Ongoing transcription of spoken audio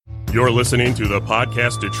You're listening to the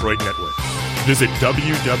Podcast Detroit Network. Visit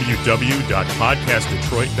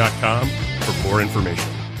www.podcastdetroit.com for more information.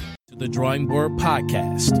 The Drawing Board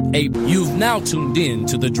Podcast. You've now tuned in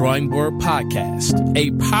to the Drawing Board Podcast,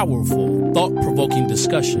 a powerful, thought-provoking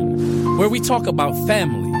discussion where we talk about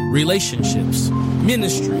family, relationships,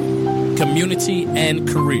 ministry, community, and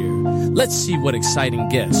career. Let's see what exciting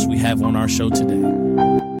guests we have on our show today.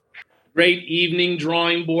 Great evening,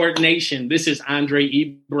 Drawing Board Nation. This is Andre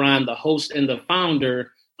Ebron, the host and the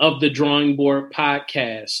founder of the Drawing Board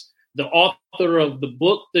Podcast, the author of the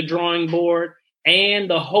book, The Drawing Board, and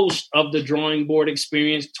the host of the Drawing Board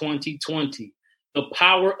Experience 2020. The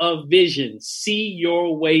power of vision. See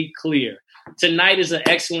your way clear. Tonight is an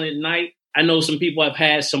excellent night. I know some people have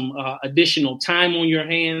had some additional time on your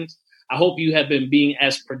hands. I hope you have been being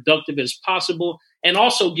as productive as possible and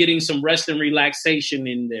also getting some rest and relaxation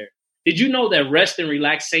in there. Did you know that rest and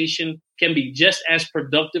relaxation can be just as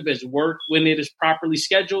productive as work when it is properly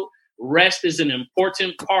scheduled? Rest is an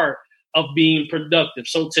important part of being productive.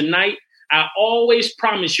 So tonight, I always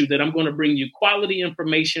promise you that I'm going to bring you quality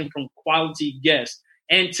information from quality guests.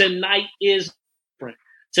 And tonight is different.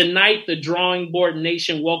 Tonight, the Drawing Board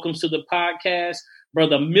Nation welcomes to the podcast,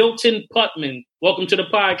 Brother Milton Putman. Welcome to the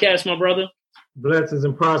podcast, my brother. Blessings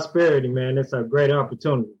and prosperity, man. It's a great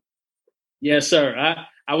opportunity. Yes, sir.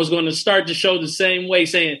 I was going to start the show the same way,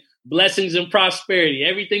 saying blessings and prosperity.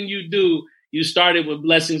 Everything you do, you started with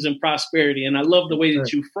blessings and prosperity. And I love the way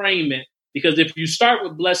that you frame it, because if you start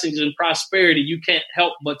with blessings and prosperity, you can't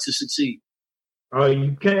help but to succeed. Oh,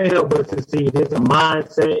 you can't help but succeed. It's a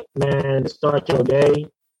mindset, man, to start your day.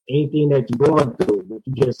 Anything that you're going through, if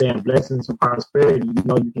you're just saying blessings and prosperity, you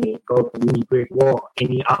know you can go through any brick wall,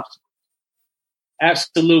 any obstacle.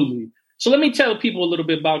 Absolutely. So let me tell people a little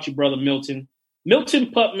bit about you, Brother Milton. Milton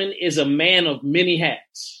Putman is a man of many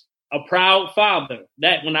hats, a proud father.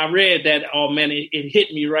 That when I read that, oh man, it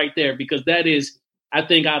hit me right there, because that is, I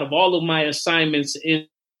think, out of all of my assignments in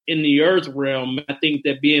the earth realm, I think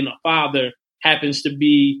that being a father happens to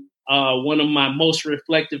be one of my most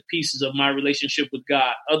reflective pieces of my relationship with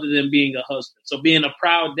God, other than being a husband. So being a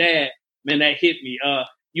proud dad, man, that hit me.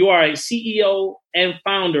 You are a CEO and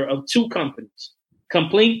founder of two companies,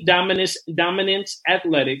 Complete Dominance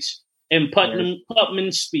Athletics and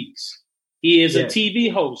Putman Speaks. He is a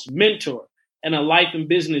TV host, mentor, and a life and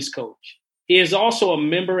business coach. He is also a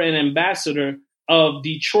member and ambassador of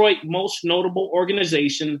Detroit's most notable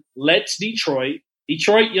organization, Let's Detroit,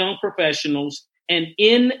 Detroit Young Professionals, and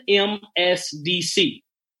NMSDC,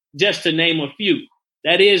 just to name a few.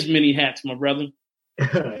 That is many hats, my brother.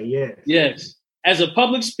 Yes. As a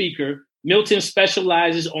public speaker, Milton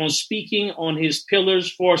specializes on speaking on his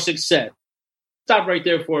pillars for success. Stop right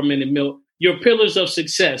there for a minute, Milt. Your pillars of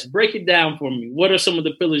success. Break it down for me. What are some of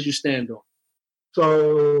the pillars you stand on?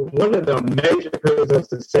 So one of the major pillars of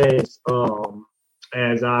success,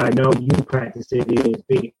 as I know you practice it, is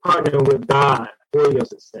being partnering with God for your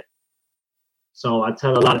success. So I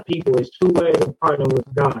tell a lot of people it's two ways of partnering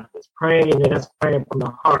with God. It's praying, and that's praying from the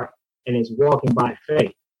heart, and it's walking by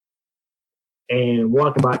faith. And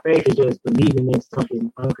walking by faith is just believing in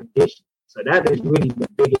something unconditional. So that is really the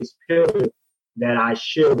biggest pillar that I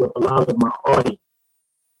share with a lot of my audience.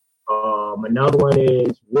 Another one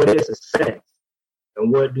is, what is success? And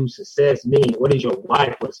what do success mean? What is your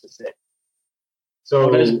why for success? So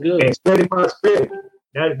that's good. And spreading prosperity.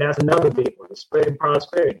 That's another big one, spreading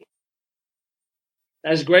prosperity.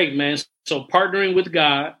 That's great, man. So partnering with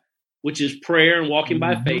God, which is prayer and walking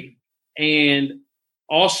by faith. And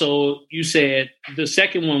also, you said the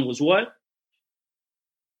second one was what?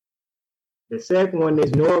 The second one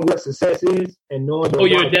is knowing what success is and knowing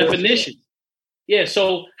your definition. Yeah.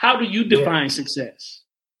 So how do you define success?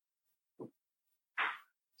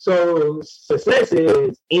 So success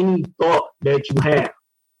is any thought that you have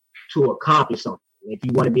to accomplish something. If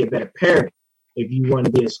you want to be a better parent, if you want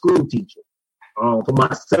to be a school teacher. For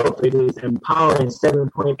myself, it is empowering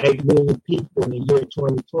 7.8 million people in the year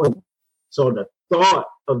 2020. So the thought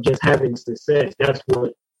of just having success, that's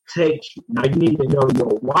what takes you. Now you need to know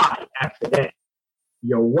your why after that.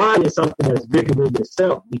 Your why is something that's bigger than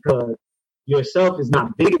yourself, because yourself is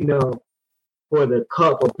not big enough for the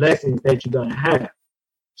cup of blessings that you're going to have.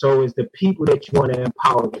 So it's the people that you want to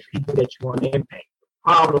empower, the people that you want to impact, the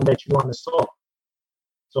problem that you want to solve.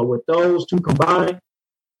 So with those two combined,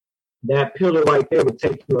 that pillar right there would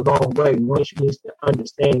take you a long way once you get to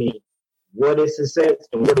understanding what is success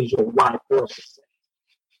and what is your why for success.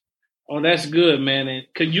 Oh, that's good, man. And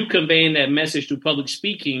could you conveying that message through public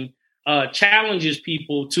speaking challenges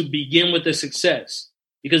people to begin with the success?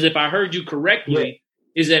 Because if I heard you correctly,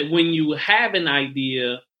 is that when you have an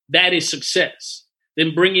idea, that is success.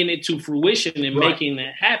 then bringing it to fruition and making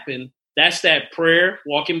it happen. That's that prayer,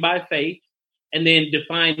 walking by faith, and then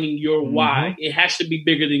defining your why. It has to be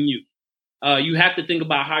bigger than you. You have to think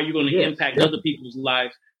about how you're going to impact other people's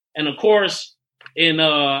lives. And of course, in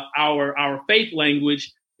our faith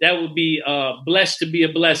language, that would be blessed to be a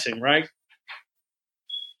blessing, right?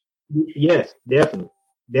 Yes, definitely.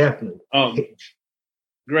 Oh,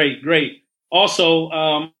 great. Also,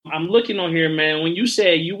 I'm looking on here, man. When you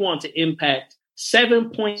say you want to impact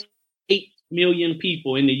 7.8 million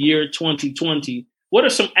people in the year 2020, what are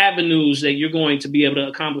some avenues that you're going to be able to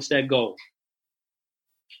accomplish that goal?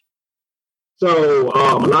 So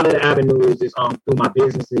a lot of the avenues is through my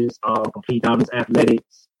businesses, Complete Dominance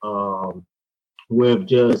Athletics, with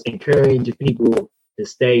just encouraging people to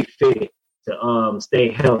stay fit, to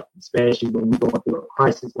stay healthy, especially when we're going through a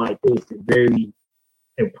crisis like this. It's very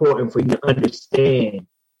important for you to understand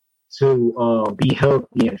to be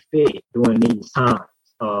healthy and fit during these times.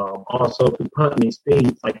 Also through Pumping and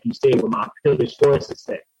Speeds, like you said, with my pillars for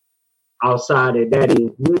success. Outside of that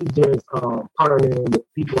is really just partnering with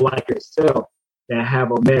people like yourself that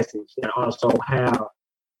have a message, that also have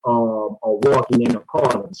a walking in a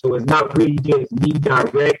calling. So it's not really just me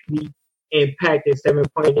directly impacting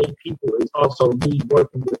 7.8 people. It's also me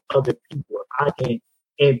working with other people. If I can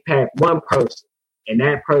impact one person and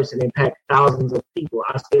that person impact thousands of people,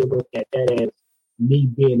 I still look at that as me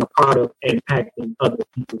being a part of impacting other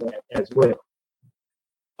people as well.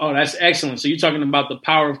 Oh, that's excellent. So you're talking about the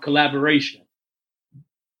power of collaboration.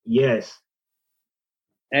 Yes.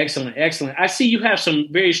 Excellent. I see you have some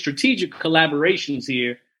very strategic collaborations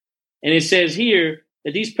here. And it says here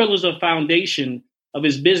that these pillars are foundation of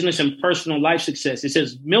his business and personal life success. It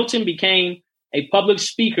says Milton became a public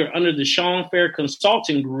speaker under the Sean Fair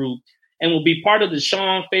Consulting Group and will be part of the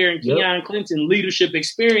Sean Fair and Keon Clinton Leadership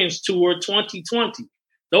Experience Tour 2020.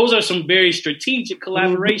 Those are some very strategic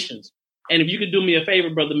collaborations. And if you could do me a favor,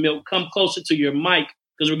 Brother Milk, come closer to your mic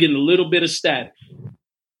because we're getting a little bit of static.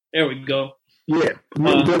 There we go. Yeah.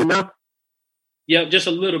 Good enough? Yeah, just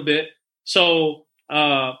a little bit. So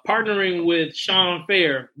partnering with Sean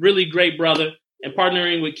Fair, really great, brother, and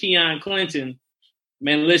partnering with Keon Clinton,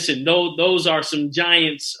 man, listen, those are some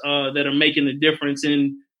giants that are making a difference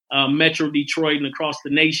in Metro Detroit and across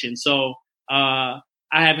the nation. So I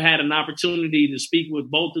have had an opportunity to speak with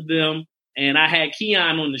both of them, and I had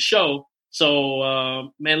Keon on the show.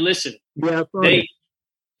 So, man, listen.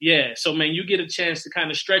 So, man, you get a chance to kind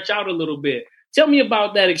of stretch out a little bit. Tell me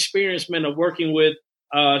about that experience, man, of working with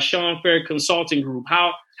Sean Fair Consulting Group.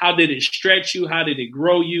 How did it stretch you? How did it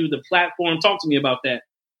grow you? The platform? Talk to me about that.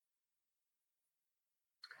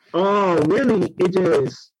 Really, it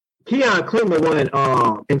just Keon Clinton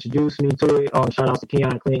one introduced me to it. Shout out to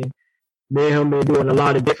Keon Clinton. Me and him been doing a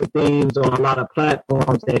lot of different things on a lot of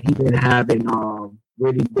platforms that he's been having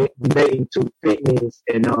really relating to fitness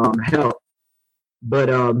and health. But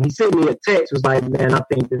he sent me a text, was like, man, I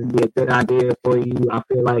think this would be a good idea for you. I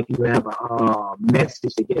feel like you have a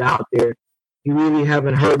message to get out there. You really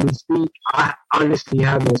haven't heard me speak. I honestly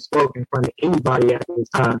haven't spoken in front of anybody at this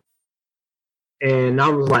time. And I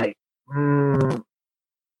was like,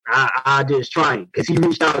 I just tried it. Because he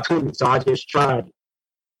reached out to me, so I just tried it.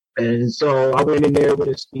 And so I went in there with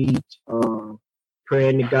a speech,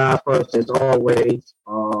 praying to God first, as always,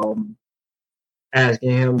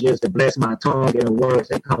 asking him just to bless my tongue and the words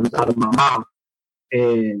that comes out of my mouth.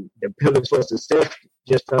 And the pillars for success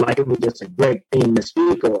just felt like it was just a great thing to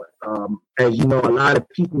speak on. As you know, a lot of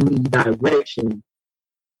people need direction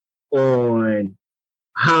on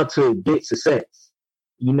how to get success.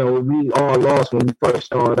 You know, we all lost when we first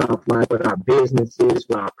started off life with our businesses,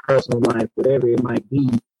 with our personal life, whatever it might be.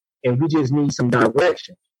 And we just need some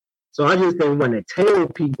direction. So I just didn't want to tell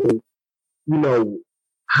people, you know,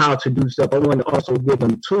 how to do stuff. I want to also give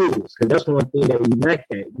them tools, because that's one thing that we lack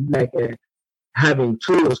at. We lack at having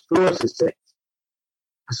tools for success.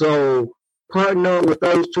 So partnering with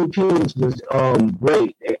those two teams was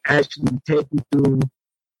great. They actually take you through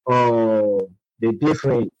the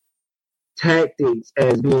different tactics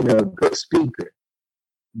as being a good speaker.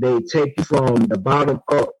 They take you from the bottom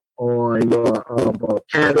up on your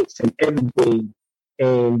vocabularies and everything,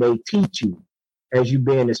 and they teach you as you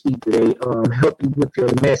being a speaker. They help you with your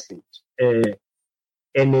message, and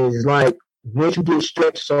it's like once you get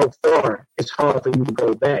stretched so far, it's hard for you to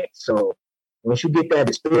go back. So once you get that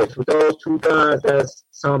experience with those two guys, that's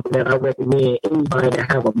something that I recommend anybody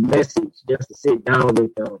that have a message just to sit down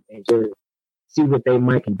with them and just see what they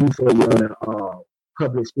might can do for you on a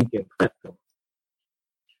public speaking platform.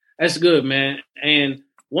 That's good, man. And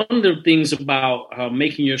one of the things about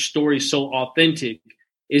making your story so authentic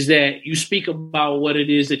is that you speak about what it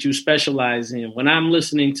is that you specialize in. When I'm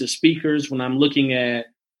listening to speakers, when I'm looking at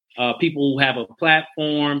people who have a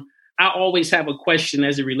platform, I always have a question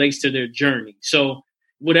as it relates to their journey. So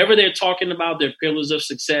whatever they're talking about, their pillars of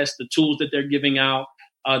success, the tools that they're giving out,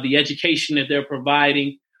 the education that they're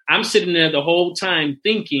providing, I'm sitting there the whole time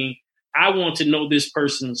thinking, I want to know this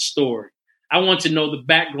person's story. I want to know the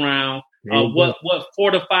background, what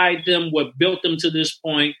fortified them, what built them to this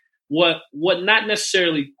point, what not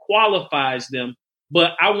necessarily qualifies them,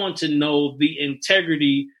 but I want to know the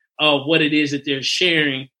integrity of what it is that they're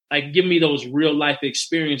sharing. Like, give me those real life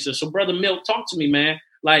experiences. So, Brother Milt, talk to me, man.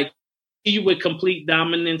 Like, I see you with Complete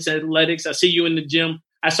Dominance Athletics. I see you in the gym.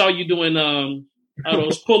 I saw you doing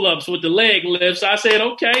those pull-ups with the leg lifts. I said,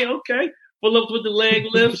 okay, pull-ups with the leg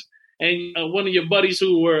lifts. And one of your buddies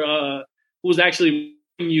who was actually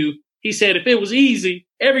you, he said, if it was easy,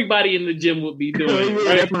 everybody in the gym would be doing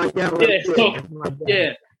it.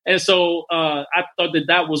 Right? And so I thought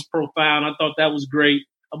that was profound. I thought that was great.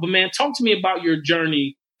 But man, talk to me about your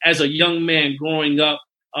journey as a young man growing up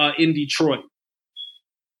in Detroit.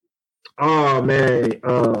 Oh man,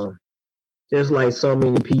 just like so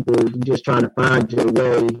many people, you're just trying to find your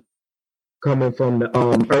way, coming from the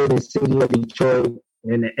urban city of Detroit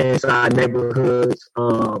and the inside neighborhoods.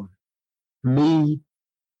 Me,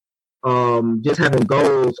 just having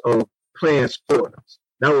goals of playing sports.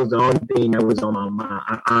 That was the only thing that was on my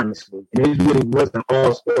mind, honestly. And it really wasn't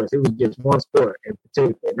all sports. It was just one sport in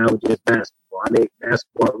particular, and that was just basketball. I think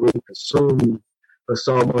basketball really consumed me for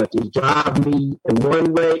so much. It drive me in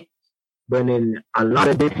one way, but in a lot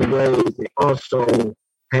of different ways, it also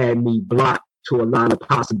had me blocked to a lot of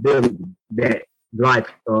possibilities that life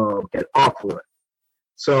can offer.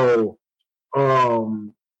 So,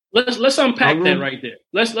 let's unpack that right there.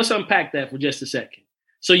 Let's unpack that for just a second.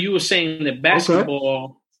 So you were saying that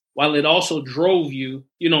basketball, while it also drove you,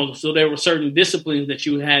 so there were certain disciplines that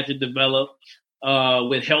you had to develop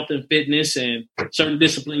with health and fitness, and certain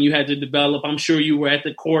discipline you had to develop. I'm sure you were at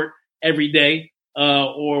the court every day,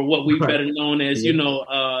 or what we better known as,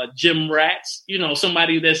 gym rats,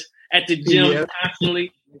 somebody that's at the gym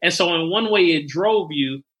constantly. And so in one way it drove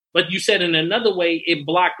you, but you said in another way, it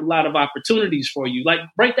blocked a lot of opportunities for you. Like,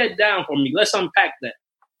 break that down for me. Let's unpack that.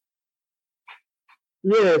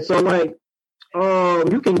 Yeah, so like,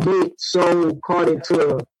 you can get so caught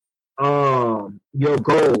into your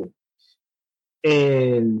goal,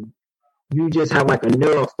 and you just have like a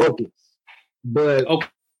narrow focus. But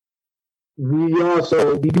we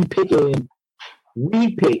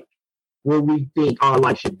pick what we think our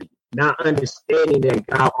life should be, not understanding that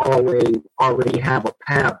God already have a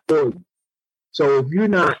path for you. So if you're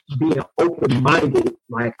not being open-minded,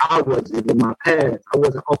 like I wasn't in my past, I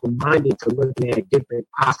wasn't open-minded to looking at different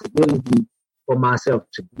possibilities for myself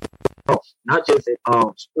to grow, not just in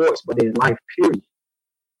sports, but in life, period.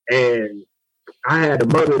 And I had a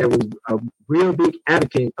mother that was a real big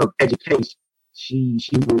advocate of education. She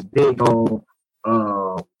was big on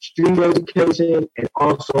street education and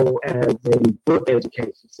also as a book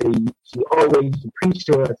education. So she always preached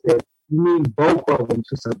to us that you need both of them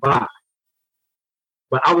to survive.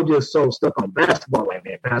 But I was just so stuck on basketball, like,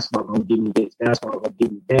 man, basketball gonna give me this, basketball gonna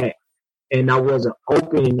give me that. And I wasn't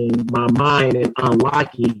opening my mind and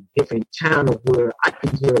unlocking different channels where I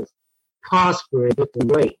could just prosper in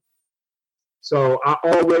different ways. So I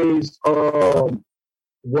always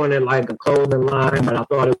wanted like a clothing line, but I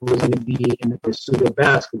thought it was going to be in the pursuit of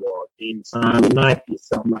basketball, in sign Nike,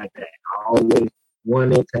 something like that. I always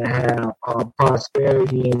wanted to have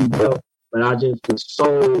prosperity and wealth, but I just was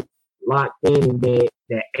so locked in that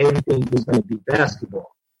everything was going to be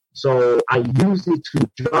basketball. So I used it to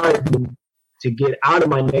drive me to get out of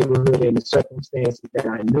my neighborhood and the circumstances that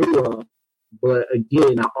I knew of. But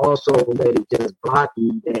again, I also let it just block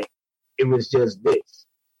me that it was just this.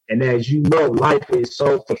 And as you know, life is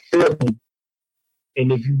so fulfilling.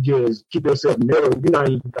 And if you just keep yourself narrow, you're not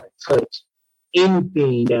even going to touch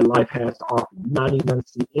anything that life has to offer. You're not even going to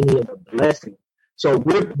see any of the blessings. So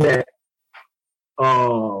with that,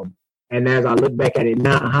 and as I look back at it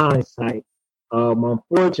now, hindsight,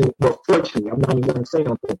 fortunately, I'm not even going to say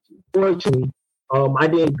unfortunately. Fortunately, I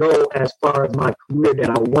didn't go as far as my career that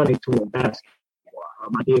I wanted to in basketball.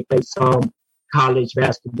 I did play some college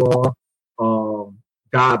basketball.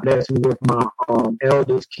 God blessed me with my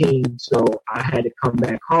eldest king, so I had to come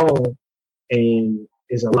back home, and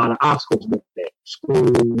there's a lot of obstacles with that.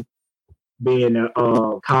 School, being a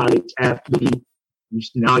college athlete,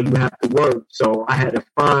 now you have to work. So I had to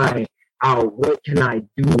find out what can I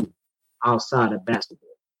do outside of basketball.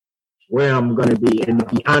 where I'm going to be. And to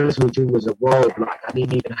be honest with you, it was a roadblock. I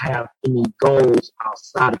didn't even have any goals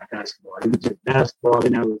outside of basketball. It was just basketball,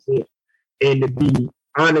 and that was it. And to be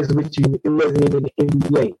honest with you, it wasn't even the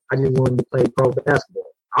NBA. I just wanted to play pro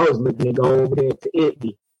basketball. I was looking to go over there to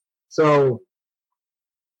Italy. So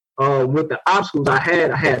with the obstacles I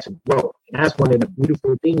had to grow. And that's one of the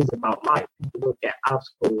beautiful things about life. People look at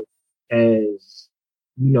obstacles as,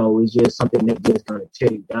 it's just something that's just going to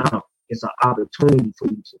tear you down. It's an opportunity for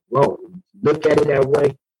you to grow. If you look at it that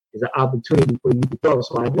way, it's an opportunity for you to grow.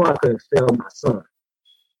 So I knew I couldn't fail my son.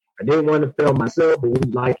 I didn't want to fail myself,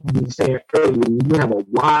 but like you were saying earlier, when you have a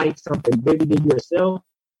why, something bigger than yourself,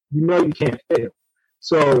 you can't fail.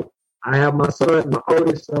 So I have my son, my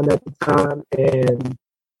oldest son at the time, and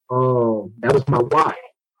that was my why.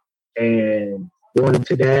 And going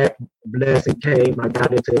into that, blessing came. I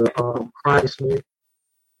got into Chrysler,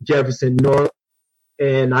 Jefferson North,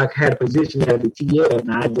 and I had a position as a TL.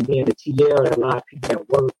 And I began a TL, a lot of people that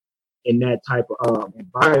work in that type of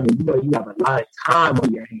environment. You have a lot of time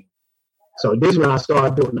on your hands. So this is when I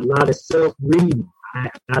started doing a lot of self-reading. I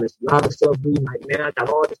got a lot of self-reading. Like, man, I got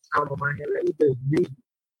all this time on my hands. Let me just read.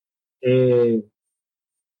 And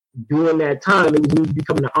during that time, it was me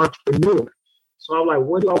becoming an entrepreneur. So I'm like,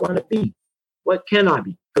 what do I want to be? What can I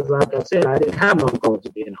be? Because like I said, I didn't have no goal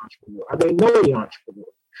to be an entrepreneur. I didn't know any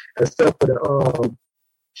entrepreneurs, except for the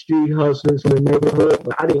street hustlers from the neighborhood.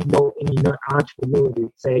 But I didn't know any entrepreneur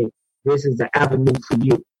to say, this is the avenue for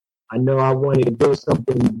you. I know I wanted to build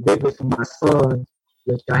something bigger for my son,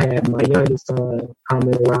 which I had my youngest son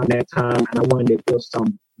coming around that time, and I wanted to build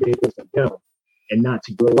something bigger for them and not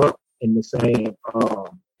to grow up in the same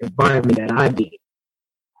environment that I did.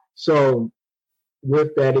 So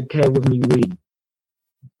with that, it came with me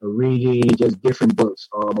reading just different books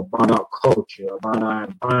about our culture, about our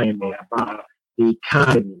environment, about the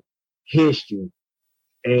economy, history.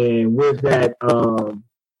 And with that,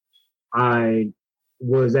 I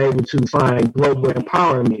was able to find Global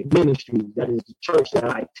Empowerment Ministries. That is the church that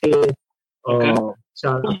I attend. Okay.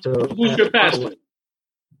 Shout out to who's your pastor?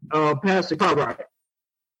 Pastor Cartwright.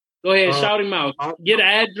 Go ahead, shout him out. Get an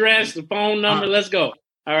address, the phone number. Let's go.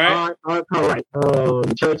 All right. All right.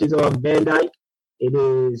 The church is on Van Dyke. It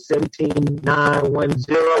is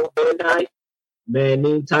 17910 Van Dyke. Man,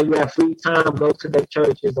 anytime you have free time, go to that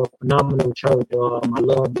church. It's a phenomenal church. I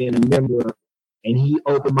love being a member of. And he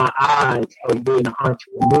opened my eyes of being an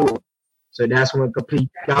entrepreneur. So that's when Complete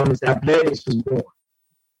Dominance Athletics was born.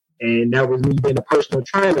 And that was me being a personal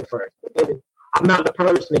trainer first. But then I'm not a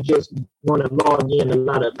person that just want to log in a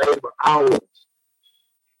lot of labor hours.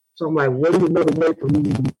 So I'm like, what is another way for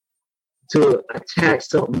me to attach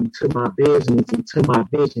something to my business and to my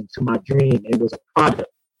vision, to my dream? It was a product.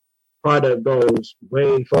 Product goes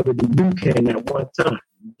way further than you can at one time.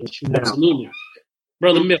 Absolutely.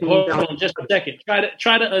 Brother Mick, hold on just a second.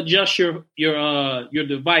 Try to adjust your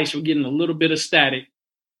device. We're getting a little bit of static.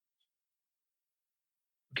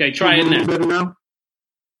 Okay, try it now. Better now?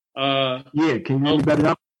 Yeah, can you hear me better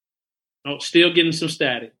now? No, still getting some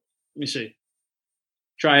static. Let me see.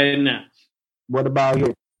 Try it now. What about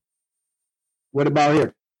here?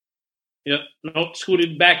 Yep. No, scoot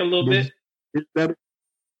it back a little bit. It's better.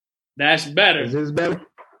 That's better. Is this better?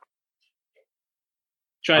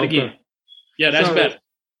 Try it again. Yeah, that's better.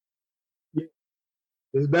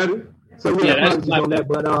 It's better. So yeah, that's on that.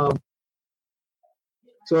 But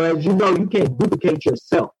so as you know, you can't duplicate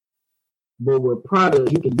yourself. But with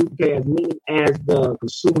products, you can duplicate as many as the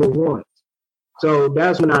consumer wants. So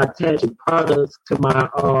that's when I attached products to my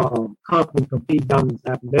company, Complete Dominance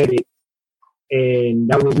Athletics, and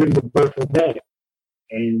that was really the birth of that.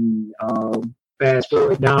 And fast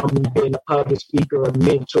forward down, me being a public speaker, a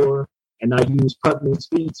mentor, and I use public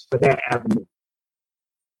speaks for that avenue.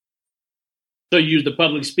 So you use the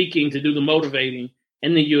public speaking to do the motivating,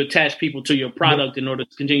 and then you attach people to your product in order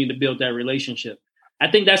to continue to build that relationship. I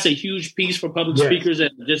think that's a huge piece for public speakers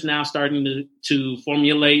that are just now starting to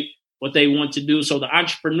formulate what they want to do. So the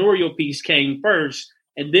entrepreneurial piece came first,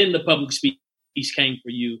 and then the public speaking piece came for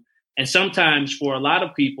you. And sometimes for a lot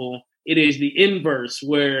of people, it is the inverse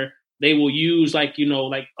where they will use like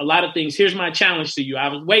a lot of things. Here's my challenge to you. I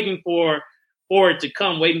was waiting for it to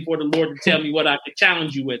come, waiting for the Lord to tell me what I could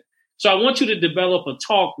challenge you with. So I want you to develop a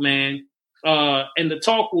talk, man. And the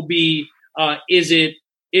talk will be, is it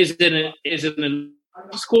a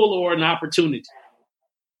school or an opportunity?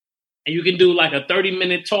 And you can do like a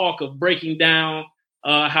 30-minute talk of breaking down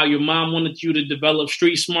how your mom wanted you to develop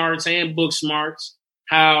street smarts and book smarts,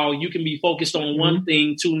 how you can be focused on one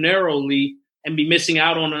thing too narrowly and be missing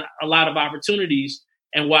out on a lot of opportunities.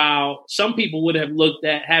 And while some people would have looked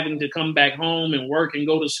at having to come back home and work and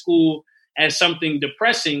go to school as something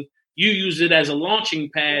depressing, you use it as a launching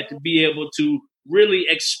pad to be able to really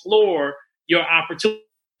explore your opportunity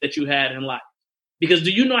that you had in life. Because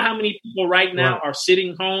do you know how many people right now are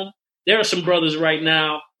sitting home? There are some brothers right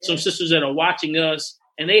now, some sisters that are watching us,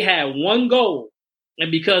 and they had one goal. And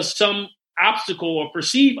because some obstacle or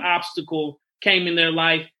perceived obstacle came in their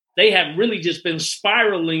life, they have really just been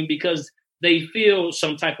spiraling because they feel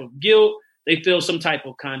some type of guilt. They feel some type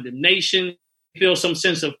of condemnation, feel some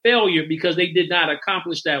sense of failure because they did not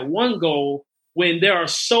accomplish that one goal when there are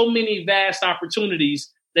so many vast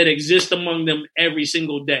opportunities that exist among them every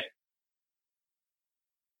single day.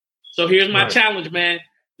 So here's my challenge, man.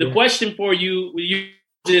 The question for you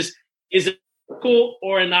is it cool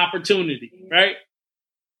or an opportunity, right?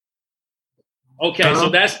 Okay, so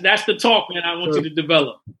that's the talk, man, I want you to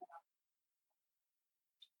develop.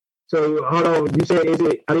 So hold on, you said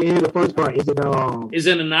I didn't hear the first part. Is it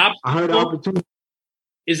an obstacle? I heard opportunity.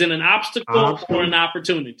 Is it an obstacle or an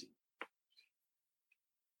opportunity?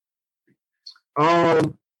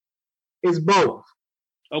 It's both.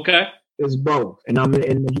 Okay. It's both. And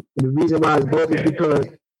the reason why it's both is because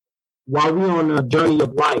while we're on a journey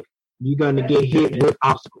of life, you're gonna get hit with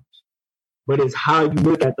obstacles. But it's how you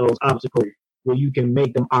look at those obstacles where you can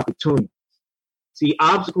make them opportunities. See,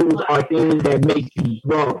 obstacles are things that make you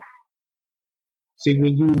grow. See,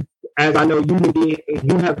 as I know,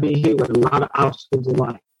 you have been hit with a lot of obstacles in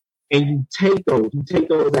life, and you take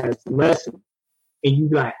those as lessons, and you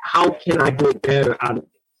like, how can I get better out of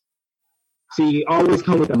this? See, always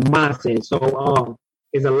come with a mindset. So,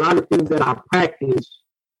 there's a lot of things that I practice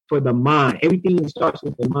for the mind. Everything starts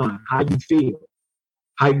with the mind. How you feel,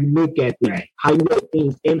 how you look at things, how you let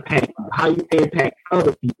things impact you, how you impact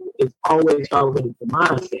other people. It's always starts with the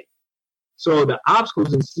mindset. So the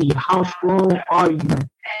obstacles and see how strong are you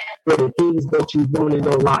for the things that you want in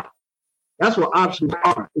your life. That's what obstacles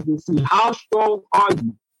are. Is to see how strong are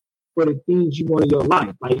you for the things you want in your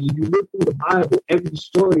life. Like if you look through the Bible, every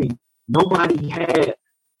story, nobody had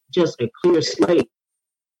just a clear slate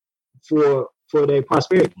for their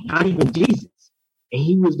prosperity. Not even Jesus. And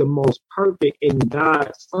he was the most perfect and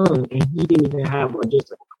God's son, and he didn't even have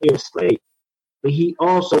just a clear slate. But he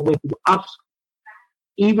also went through obstacles.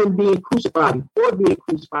 Even being crucified, before being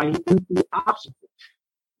crucified, he went through obstacles.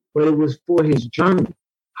 But it was for his journey.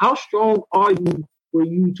 How strong are you for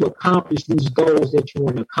you to accomplish these goals that you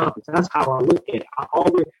want to accomplish? That's how I look at it.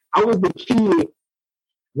 I was the kid,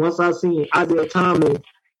 once I seen Isaiah Thomas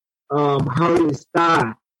hurt his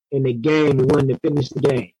thigh in the game and wanted to finish the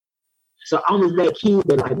game. So I was that kid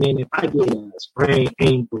that like, man, if I get a sprained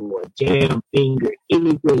ankle or jam finger,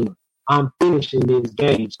 anything, I'm finishing this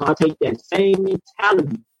game. So I take that same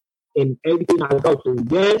mentality in everything I go through.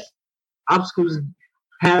 Yes, obstacles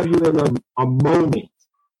have you in a moment.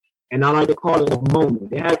 And I like to call it a moment.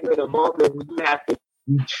 They have you in a moment where you have to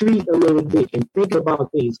retreat a little bit and think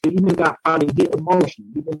about things. Because you got probably hit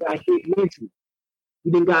emotionally. You got hit mentally.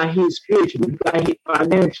 You got hit spiritually. You got hit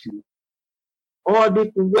financially. All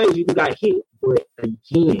different ways you got hit. But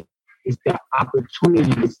again, it's that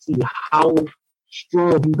opportunity to see how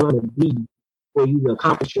strong you're going to be for you to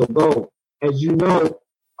accomplish your goal. As you know,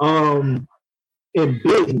 in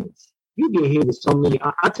business, you get hit with so many.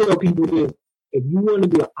 I tell people this, if you want to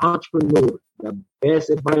be an entrepreneur, the best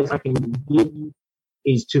advice I can give you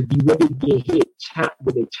is to be ready to get hit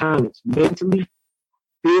with a challenge mentally,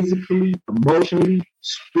 physically, emotionally,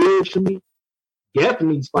 spiritually,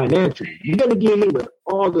 definitely financially. You're going to get hit with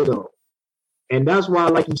all of those. And that's why,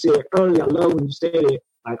 like you said earlier, I love when you said it,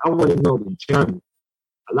 like, I want to know the journey.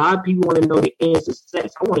 A lot of people want to know the end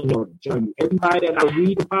success. I want to know the journey. Everybody that I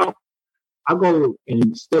read about, I go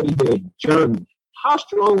and study their journey. How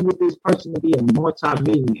strong was this person to be a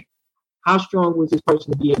multi-millionaire? How strong was this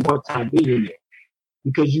person to be a multi-billionaire?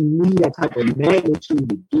 Because you need that type of magnitude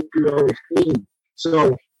to get through those things.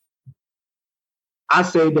 So I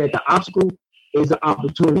say that the obstacle is an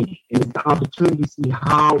opportunity. And it's the opportunity to see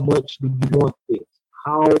how much do you want this?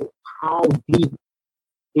 How deep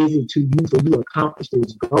is it to you for you to accomplish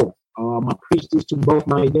this goal? I preach this to both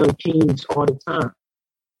my young kings all the time.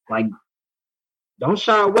 Like, don't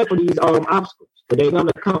shy away from these obstacles, but they're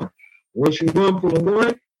gonna come. Once you run from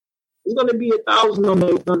one, there's gonna be 1,000 of them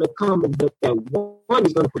that's gonna come, but that one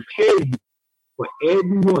is gonna prepare you for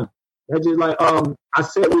everyone. That's just like I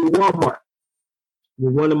said with Walmart,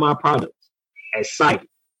 with one of my products, at Sight.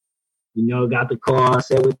 You know, got the car, I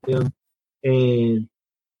sat with them, and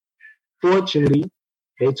fortunately,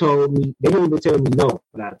 they told me, they didn't even tell me no,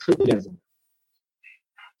 but I took it as a no.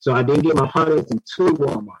 So I didn't get my products into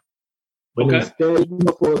Walmart. But instead,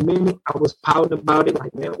 for a minute, I was pouting about it,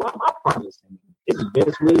 like, man, why my products? It's the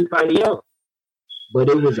best with anybody else. But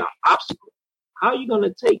it was an obstacle. how are you going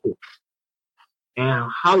to take it? And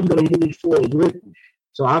how are you going to move forward with it?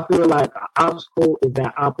 So I feel like an obstacle is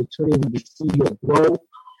that opportunity to see your growth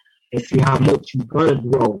and see how much you're going to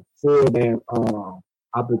grow for that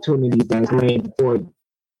opportunity that's laying before you.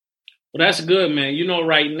 Well, that's good, man. You know,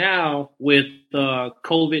 right now with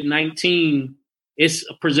COVID-19, it's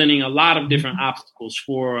presenting a lot of different obstacles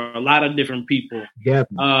for a lot of different people.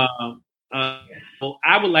 Definitely. Well,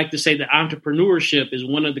 I would like to say that entrepreneurship is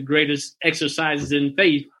one of the greatest exercises in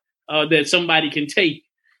faith that somebody can take.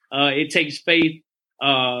 It takes faith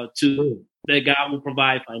that God will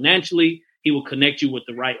provide financially. He will connect you with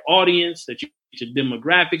the right audience, that you get your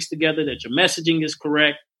demographics together, that your messaging is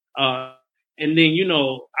correct. And then, you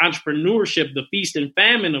know, entrepreneurship, the feast and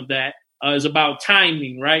famine of that is about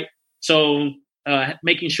timing, right? So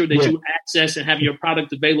making sure that you access and have your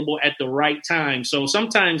product available at the right time. So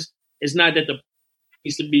sometimes it's not that the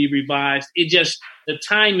needs to be revised. It just the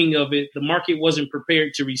timing of it, the market wasn't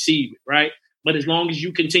prepared to receive it, right? But as long as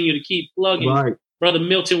you continue to keep plugging, right. Brother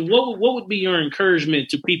Milton, what would be your encouragement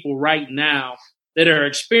to people right now that are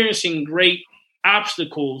experiencing great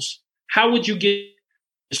obstacles? How would you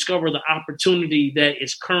discover the opportunity that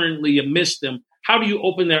is currently amidst them? How do you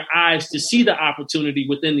open their eyes to see the opportunity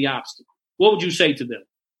within the obstacle? What would you say to them?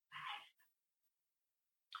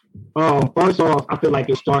 First off, I feel like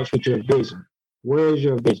it starts with your vision. Where is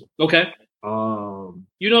your vision? Okay.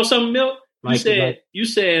 You know something, Milt? You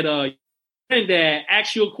said, Dad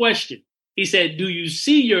asked you a question. He said, "Do you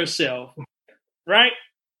see yourself?" Right?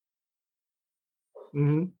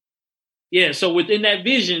 Mm-hmm. Yeah. So within that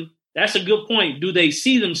vision, that's a good point. Do they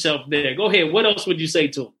see themselves there? Go ahead. What else would you say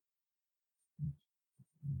to them?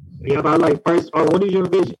 Yeah, but like first, what is your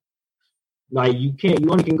vision? Like you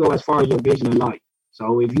only can go as far as your vision in life.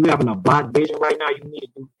 So if you having a blocked vision right now, you need to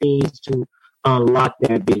do things to unlock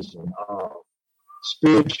that vision.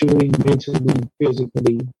 Spiritually, mentally,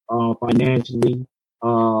 physically, financially.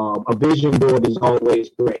 A vision board is always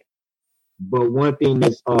great. But one thing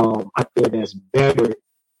that's I feel that's better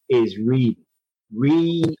is reading.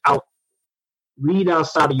 Read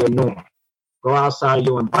outside of your norm. Go outside of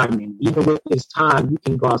your environment. Even with this time, you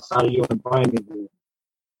can go outside of your environment.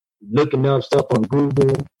 Looking up stuff on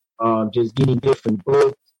Google, just getting different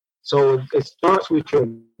books. So it starts with your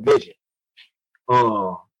vision.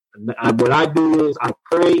 What I do is I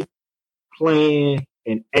pray, plan,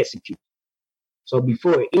 and execute. So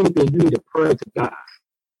before anything, you need to pray to God.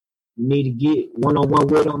 You need to get one-on-one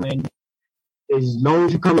with him, and as long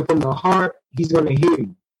as you're coming from the heart, he's going to hear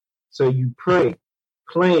you. So you pray,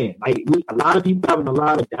 plan. Like a lot of people having a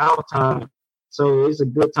lot of downtime, so it's a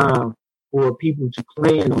good time for people to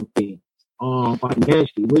plan on things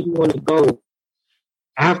financially. Where you want to go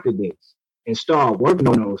after this and start working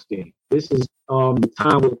on those things. This is the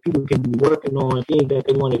time where people can be working on things that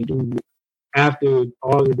they want to do after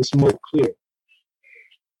all of the smoke clears.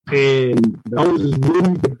 And those is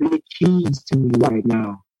really the big keys to me right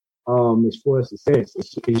now as far as success.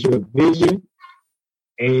 It's your vision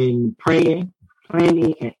and praying,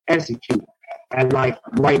 planning, and executing. And like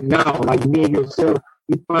right now, like me and yourself,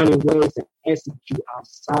 we're finding ways to execute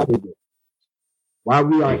outside of it. While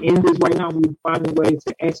we are in this right now, we're finding ways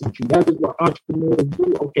to execute. That is what entrepreneurs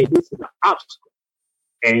do. Okay, this is an obstacle.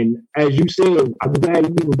 And as you said, I'm glad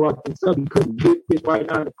you even brought this up because with this right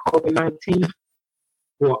now, the COVID-19,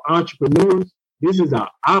 for entrepreneurs, this is an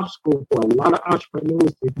obstacle for a lot of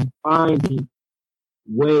entrepreneurs to be finding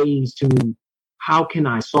ways to, how can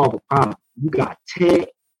I solve a problem? You got tech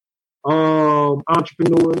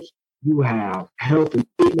entrepreneurs, you have health and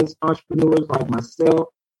fitness entrepreneurs like myself,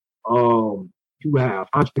 you have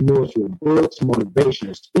entrepreneurs with books,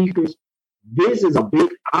 motivational speakers. This is a big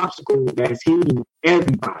obstacle that's hitting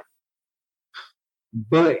everybody.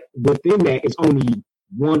 But within that, it's only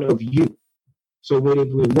one of you. So if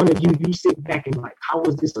one of you, you sit back and like, how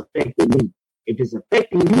is this affecting me? If it's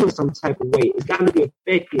affecting you in some type of way, it's got to be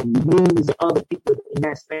affecting millions of other people in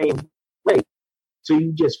that same way. So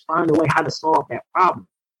you just find a way how to solve that problem.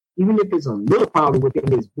 Even if it's a little problem within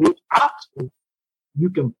this big obstacle, you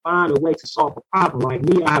can find a way to solve a problem. Like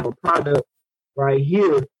me, I have a product right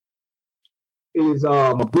here. Is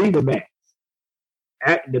a breathing mask.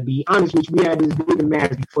 To be honest with you, we had this breathing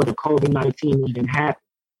mask before the COVID-19 even happened.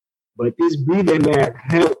 But this breathing mask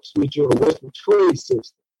helps with your respiratory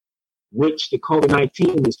system, which the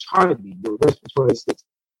COVID-19 is targeting, your respiratory system.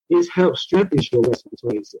 This helps strengthen your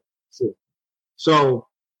respiratory system. So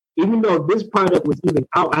even though this product was even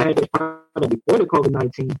out, I had this product before the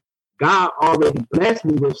COVID-19, God already blessed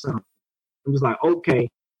me with something. It was like, okay,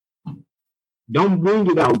 don't bring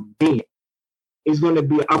it out then. It's going to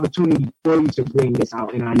be an opportunity for you to bring this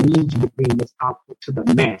out, and I need you to bring this out to the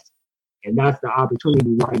mass. And that's the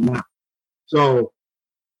opportunity right now. So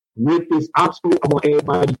with this obstacle, I want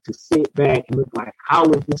everybody to sit back and look like, how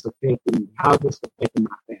is this affecting me? How is this affecting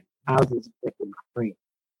my family? How is this affecting my friends?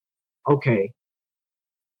 Okay.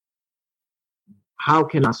 How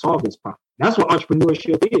can I solve this problem? That's what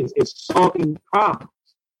entrepreneurship is. It's solving problems.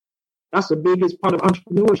 That's the biggest part of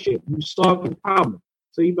entrepreneurship. You solving problems.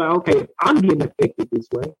 So you're like, okay, if I'm getting affected this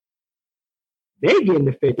way, they're getting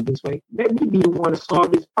affected this way, let me be the one to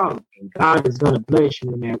solve this problem. And God is going to bless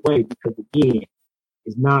you in that way because, again,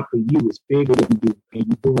 it's not for you. It's bigger than you, and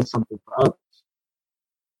you're doing something for others.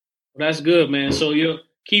 Well, that's good, man. So your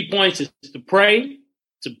key points is to pray,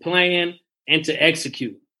 to plan, and to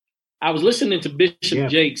execute. I was listening to Bishop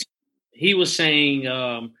Jakes. He was saying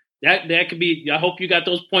that could be, I hope you got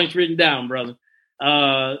those points written down, brother.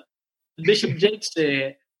 Bishop Jakes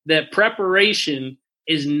said that preparation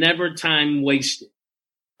is never time wasted.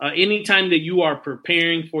 Anytime that you are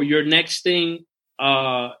preparing for your next thing,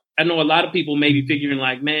 I know a lot of people may be figuring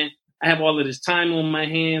like, man, I have all of this time on my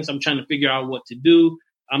hands. I'm trying to figure out what to do.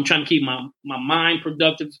 I'm trying to keep my mind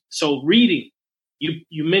productive. So reading,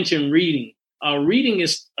 you mentioned reading. Reading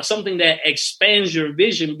is something that expands your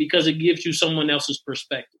vision because it gives you someone else's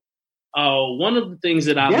perspective. One of the things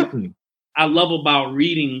that I love about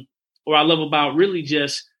reading, or I love about really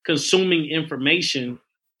just consuming information,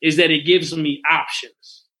 is that it gives me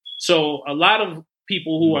options. So a lot of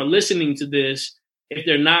people who are listening to this, if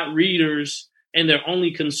they're not readers and they're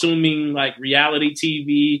only consuming like reality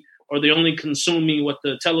TV, or they're only consuming what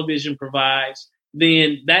the television provides,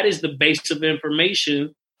 then that is the base of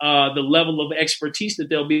information, the level of expertise that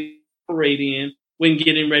they'll be operating in when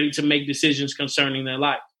getting ready to make decisions concerning their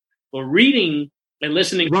life. But reading and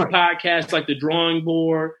listening to podcasts like The Drawing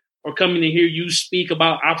Board, or coming to hear you speak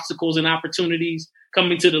about obstacles and opportunities,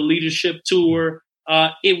 coming to the leadership tour,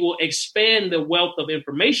 it will expand the wealth of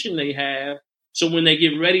information they have. So when they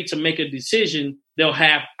get ready to make a decision, they'll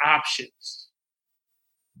have options.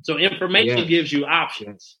 So information gives you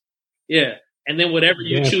options. Yeah. And then whatever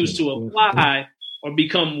you choose to apply or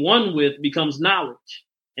become one with becomes knowledge.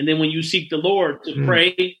 And then when you seek the Lord to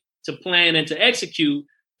pray, to plan, and to execute,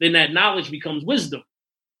 then that knowledge becomes wisdom.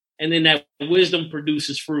 And then that wisdom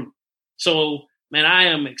produces fruit. So, man, I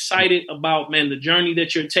am excited about, the journey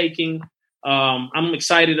that you're taking. I'm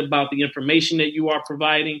excited about the information that you are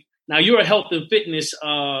providing. Now, you're a health and fitness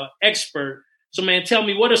expert. So, man, tell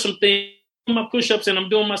me, what are some things? I'm doing my push-ups and I'm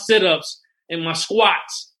doing my sit-ups and my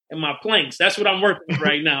squats and my planks. That's what I'm working with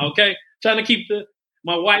right now, okay? Trying to keep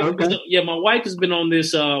my wife has been on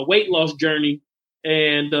this weight loss journey,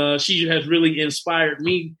 and she has really inspired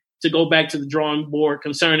me to go back to the drawing board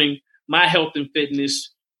concerning my health and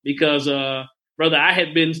fitness because, brother, I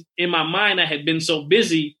had been so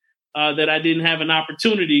busy that I didn't have an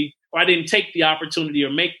opportunity, or I didn't take the opportunity or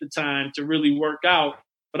make the time to really work out.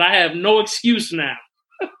 But I have no excuse now.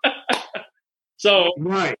 So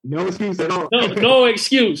no excuse at all. no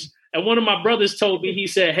excuse. And one of my brothers told me, he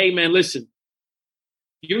said, "Hey, man, listen,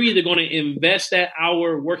 you're either going to invest that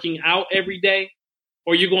hour working out every day,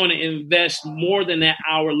 or you're going to invest more than that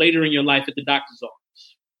hour later in your life at the doctor's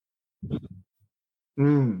office."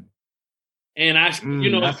 And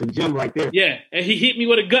that's a gem right there. Yeah, and he hit me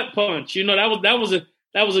with a gut punch.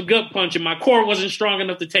 That was a gut punch, and my core wasn't strong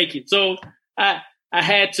enough to take it. So I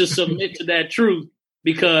had to submit to that truth,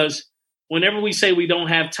 because whenever we say we don't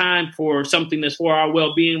have time for something that's for our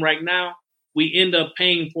well-being right now, we end up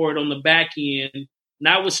paying for it on the back end,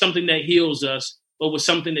 not with something that heals us, but with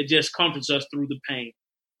something that just comforts us through the pain.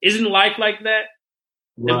 Isn't life like that?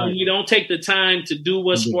 Right. That when we don't take the time to do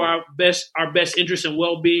what's for our best interest and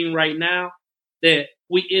well-being right now, that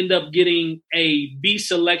we end up getting a B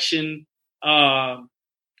selection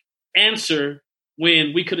answer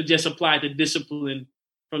when we could have just applied the discipline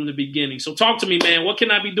from the beginning. So talk to me, man. What can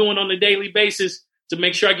I be doing on a daily basis to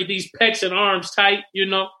make sure I get these pecs and arms tight,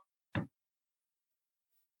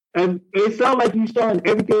 And it sounds like you're starting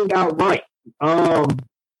everything out right.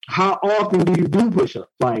 How often do you do push-ups?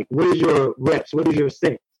 Like, what is your reps? What is your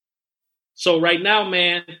sets? So right now,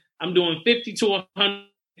 man, I'm doing 50 to 100.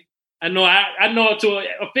 I know to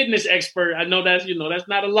a fitness expert, I know that's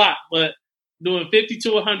not a lot, but doing 50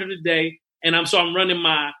 to 100 a day. And I'm running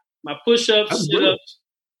my push-ups,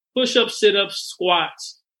 sit-ups,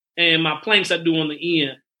 squats, and my planks I do on the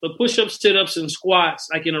end. But push-ups, sit-ups, and squats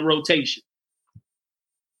like in a rotation.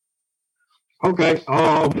 Okay.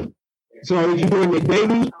 So are you doing it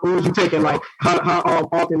daily, or is you taking how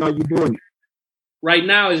often are you doing it? Right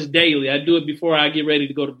now it's daily. I do it before I get ready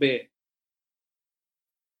to go to bed.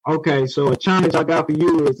 Okay, so a challenge I got for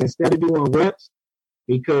you is, instead of doing reps,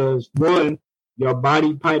 because one, your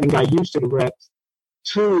body probably got used to the reps,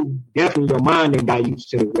 Two, definitely your mind ain't got used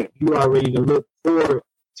to the rep. You already to look forward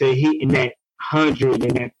to hitting that 100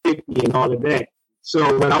 and that 50 and all of that.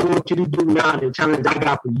 So what I want you to do now, the challenge I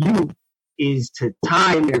got for you, is to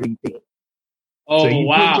time everything. Oh,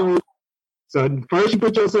 wow. So first you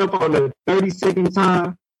put yourself on a 30-second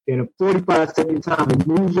time, then a 45-second time, and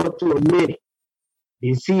move up to a minute.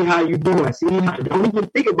 Then see how you're doing. Don't even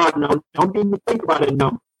think about it. Don't even think about a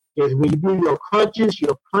number. Because when you do your crunches,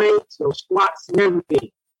 your planks, your squats, and everything,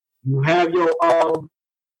 you have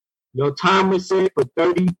your timer set for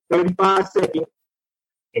 35 seconds,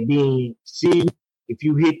 and then see if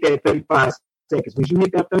you hit that 35 seconds. When you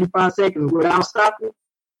hit that 35 seconds without stopping,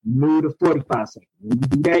 move to 45 seconds. When you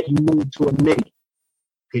do that, you move to a minute.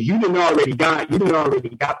 Because you didn't already got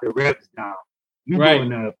the reps down. You're right.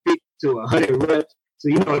 Doing 50 to 100 reps. So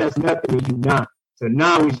you know that's nothing to you now. So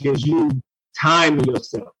now it's just you timing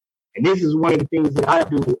yourself. And this is one of the things that I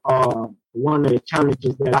do. One of the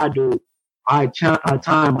challenges that I do, I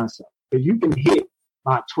time myself. Because you can hit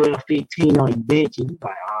about 12, 15 on the bench, and you're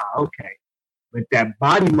like, okay. But that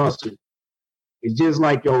body muscle is just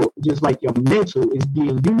like your mental is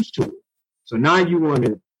getting used to it. So now you want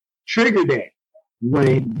to trigger that. You want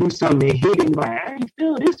to do something and hit it, like, I ain't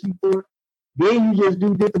feel this before. Then you just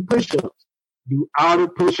do different push-ups. Do outer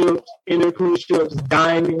push-ups, inner push-ups,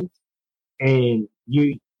 diamonds, and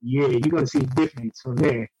you're going to see a difference from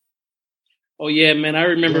there. Oh, yeah, man. I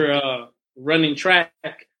remember running track,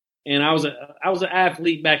 and I was an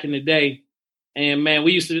athlete back in the day. And, man,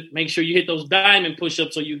 we used to make sure you hit those diamond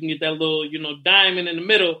push-ups so you can get that little, diamond in the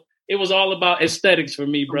middle. It was all about aesthetics for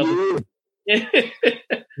me, brother.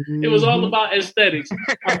 It was all about aesthetics.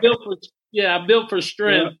 I built for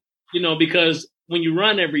strength, because when you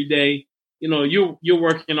run every day, you're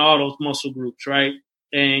working all those muscle groups, right?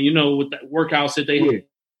 And, with the workouts that they have.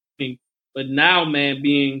 But now, man,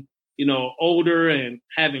 being, older and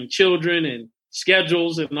having children and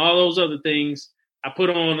schedules and all those other things, I put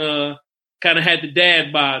on kind of had the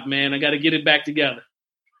dad bod, man. I got to get it back together.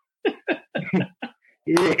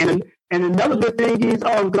 Yeah, and another good thing is,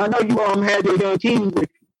 because I know you had your young king with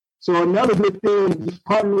you. So another good thing is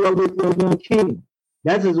partner up with your young king.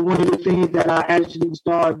 That is one of the things that I actually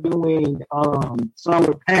started doing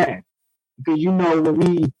summer past. Because when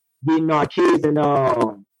we getting our kids in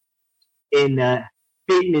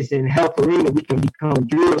fitness and health arena, we can become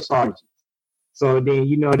drill sergeants. So then,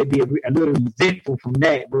 they'd be a little resentful from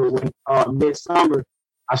that. But when midsummer,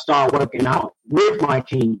 I started working out with my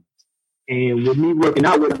teams. And with me working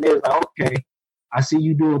out with them, they was like, okay, I see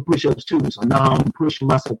you doing push-ups too. So now I'm pushing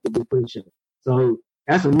myself to do push-ups. So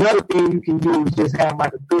that's another thing you can do is just have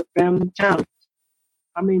like a good family challenge.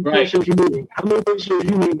 How many push-ups you need? How many push-ups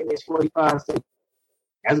you need in this 45 seconds?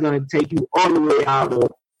 That's going to take you all the way out of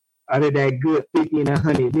that good 50 and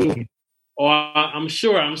 100 then. Oh, I'm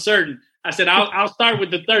sure. I'm certain. I said, I'll start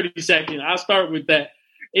with the 30 seconds. I'll start with that.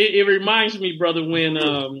 It reminds me, brother, when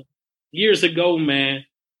years ago, man,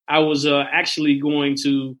 I was actually going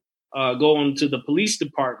to go into the police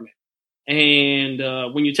department. And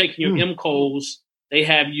when you're taking your MCOs, they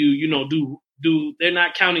have you, do they're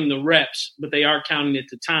not counting the reps, but they are counting it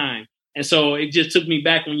to time. And so it just took me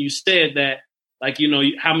back when you said that, like,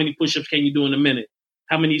 how many push-ups can you do in a minute?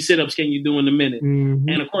 How many sit-ups can you do in a minute? Mm-hmm.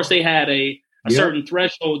 And of course, they had a certain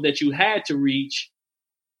threshold that you had to reach.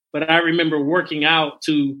 But I remember working out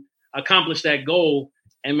to accomplish that goal.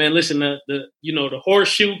 And man, listen, the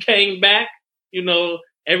horseshoe came back,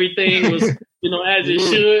 everything was, as it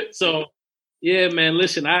should. So yeah, man,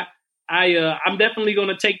 listen, I'm definitely going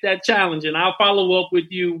to take that challenge and I'll follow up with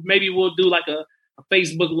you. Maybe we'll do like a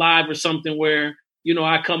Facebook Live or something where,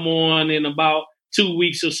 I come on in about 2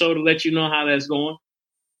 weeks or so to let you know how that's going.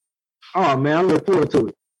 Oh man, I look forward to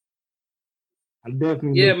it. I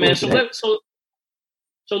definitely. Yeah, man. So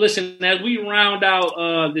listen, as we round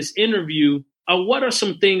out this interview, what are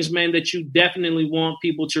some things, man, that you definitely want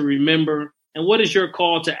people to remember? And what is your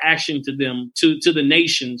call to action to them, to the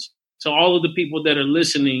nations, to all of the people that are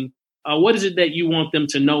listening? What is it that you want them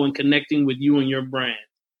to know in connecting with you and your brand?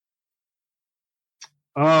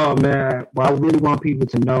 Oh, man. What I really want people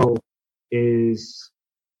to know is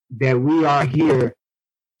that we are here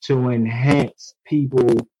to enhance people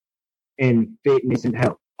in fitness and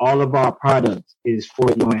health. All of our products is for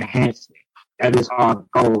your enhancement. That is our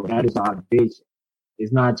goal. That is our vision.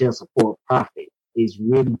 It's not just for profit. It's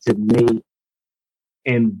really to make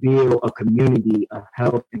and build a community of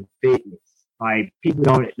health and fitness. Like people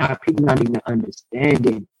not even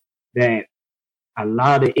understanding that a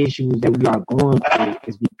lot of issues that we are going through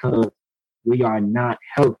is because we are not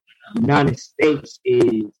healthy. The United States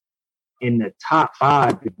is in the top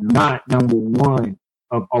 5, if not number 1,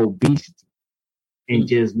 of obesity. and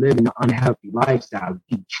just living an unhealthy lifestyle.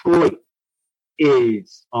 Detroit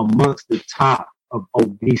is amongst the top of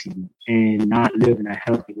obesity and not living a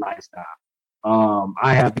healthy lifestyle.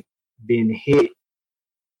 I have been hit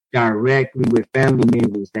directly with family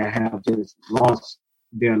members that have just lost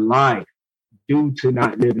their life due to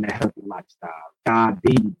not living a healthy lifestyle.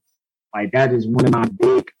 Diabetes, like that is one of my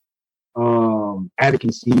big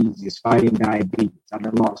advocacies, is fighting diabetes.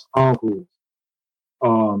 I've lost uncles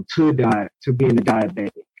to being a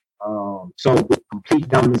diabetic. So with Complete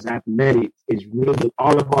Dominance Athletics is really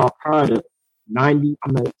all of our product. I'm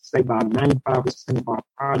gonna say about 95% of our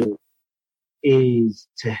product is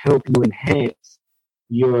to help you enhance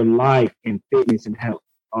your life and fitness and health.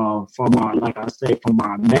 From our mask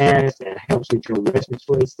that helps with your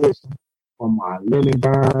respiratory system, from our lemon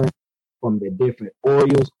burn, from the different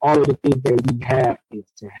oils, all of the things that we have is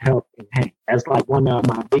to help enhance. That's like one of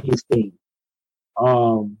my biggest things.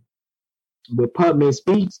 With Putman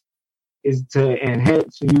Speaks is to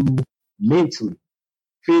enhance you mentally,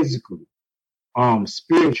 physically,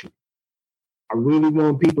 spiritually. I really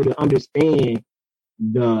want people to understand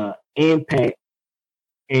the impact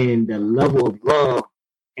and the level of love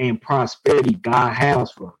and prosperity God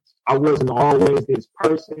has for us. I wasn't always this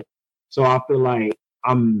person, so I feel like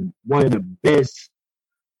I'm one of the best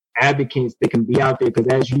advocates that can be out there, because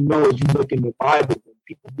as you know, as you look in the Bible, when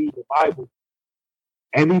people read the Bible,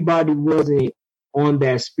 everybody wasn't on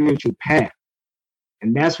that spiritual path.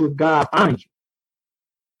 And that's where God finds you.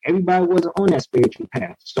 Everybody wasn't on that spiritual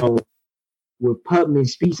path. So what Putman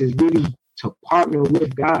Speaks is really to partner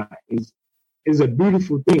with God is a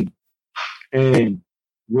beautiful thing. And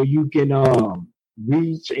where you can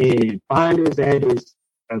reach and find us at is,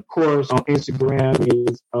 of course, on Instagram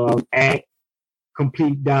is at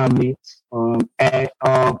Complete Dominance, at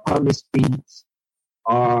Putman Speaks.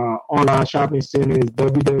 Our online shopping center is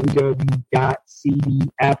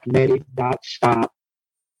www.cdathletic.shop.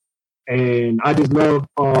 And I just love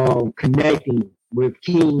connecting with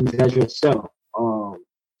kings as yourself,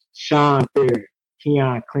 Sean Fair,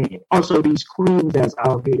 Keon Clinton. Also, these queens that's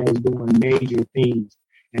out here that's doing major things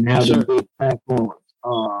and having big platforms.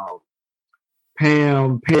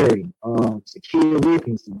 Pam Perry, Shakira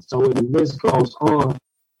Wilkinson. So the list goes on.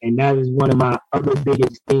 And that is one of my other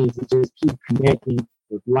biggest things, is just keep connecting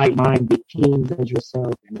with like-minded kings as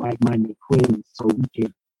yourself and like-minded queens, so we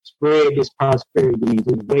can spread this prosperity and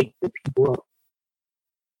just wake the people up.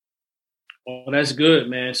 Oh, that's good,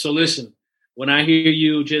 man. So listen, when I hear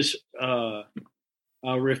you just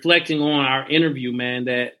reflecting on our interview, man,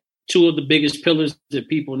 that two of the biggest pillars that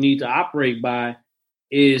people need to operate by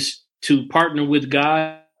is to partner with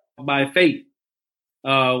God by faith.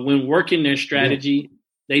 When working their strategy,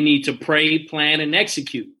 they need to pray, plan, and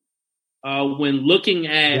execute. When looking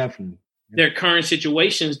at their current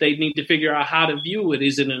situations, they need to figure out how to view it.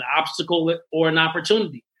 Is it an obstacle or an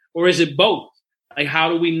opportunity? Or is it both? Like, how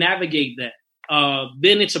do we navigate that?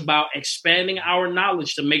 Then it's about expanding our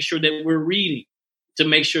knowledge to make sure that we're reading, to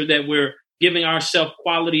make sure that we're giving ourselves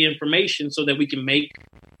quality information so that we can make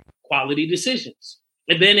quality decisions.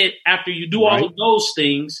 And then after you do all of those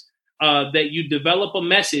things, that you develop a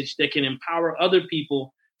message that can empower other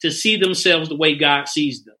people to see themselves the way God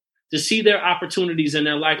sees them, to see their opportunities in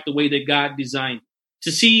their life the way that God designed,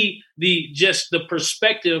 to see the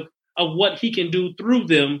perspective of what he can do through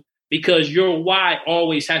them, because your why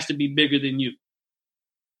always has to be bigger than you.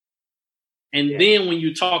 And then when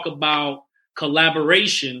you talk about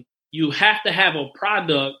collaboration, you have to have a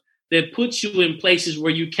product that puts you in places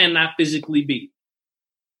where you cannot physically be.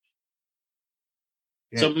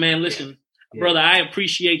 So, man, listen, brother, I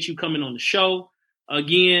appreciate you coming on the show.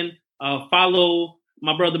 Again, follow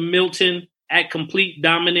my brother Milton at Complete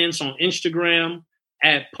Dominance on Instagram,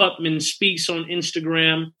 at Putman Speaks on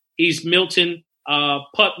Instagram. He's Milton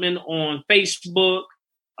Putman on Facebook.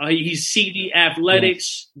 He's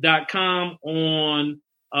cdathletics.com on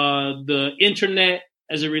the internet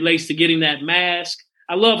as it relates to getting that mask.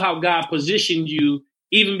 I love how God positioned you.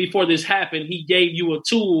 Even before this happened, he gave you a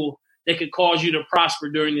tool that could cause you to prosper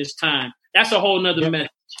during this time. That's a whole nother message.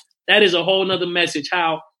 That is a whole nother message,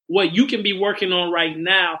 how what you can be working on right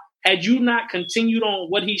now, had you not continued on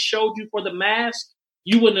what he showed you for the mask,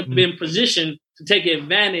 you wouldn't have been positioned to take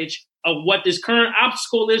advantage of what this current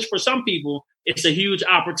obstacle is for some people. It's a huge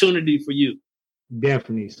opportunity for you.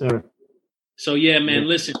 Definitely, sir. So, yeah, man,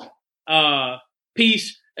 listen,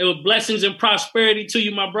 peace. It was blessings and prosperity to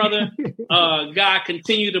you, my brother. God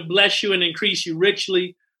continue to bless you and increase you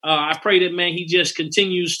richly. I pray that, man, he just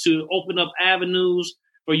continues to open up avenues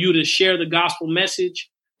for you to share the gospel message,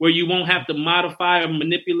 where you won't have to modify or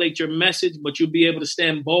manipulate your message, but you'll be able to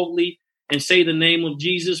stand boldly and say the name of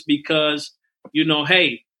Jesus, because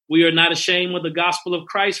hey, we are not ashamed of the gospel of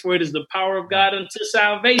Christ, for it is the power of God unto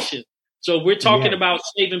salvation. So if we're talking about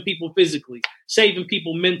saving people physically, saving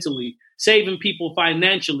people mentally, saving people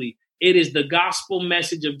financially, it is the gospel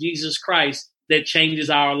message of Jesus Christ that changes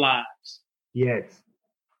our lives. Yes.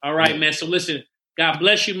 All right, man. So listen, God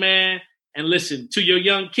bless you, man. And listen, to your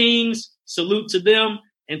young kings, salute to them,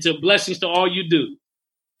 and to blessings to all you do.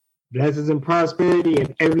 Blessings and prosperity,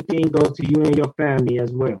 and everything goes to you and your family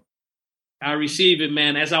as well. I receive it,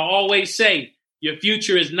 man. As I always say, your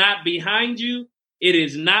future is not behind you. It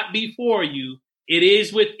is not before you. It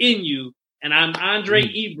is within you. And I'm Andre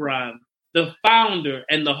Ebron, the founder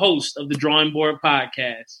and the host of the Drawing Board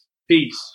Podcast. Peace.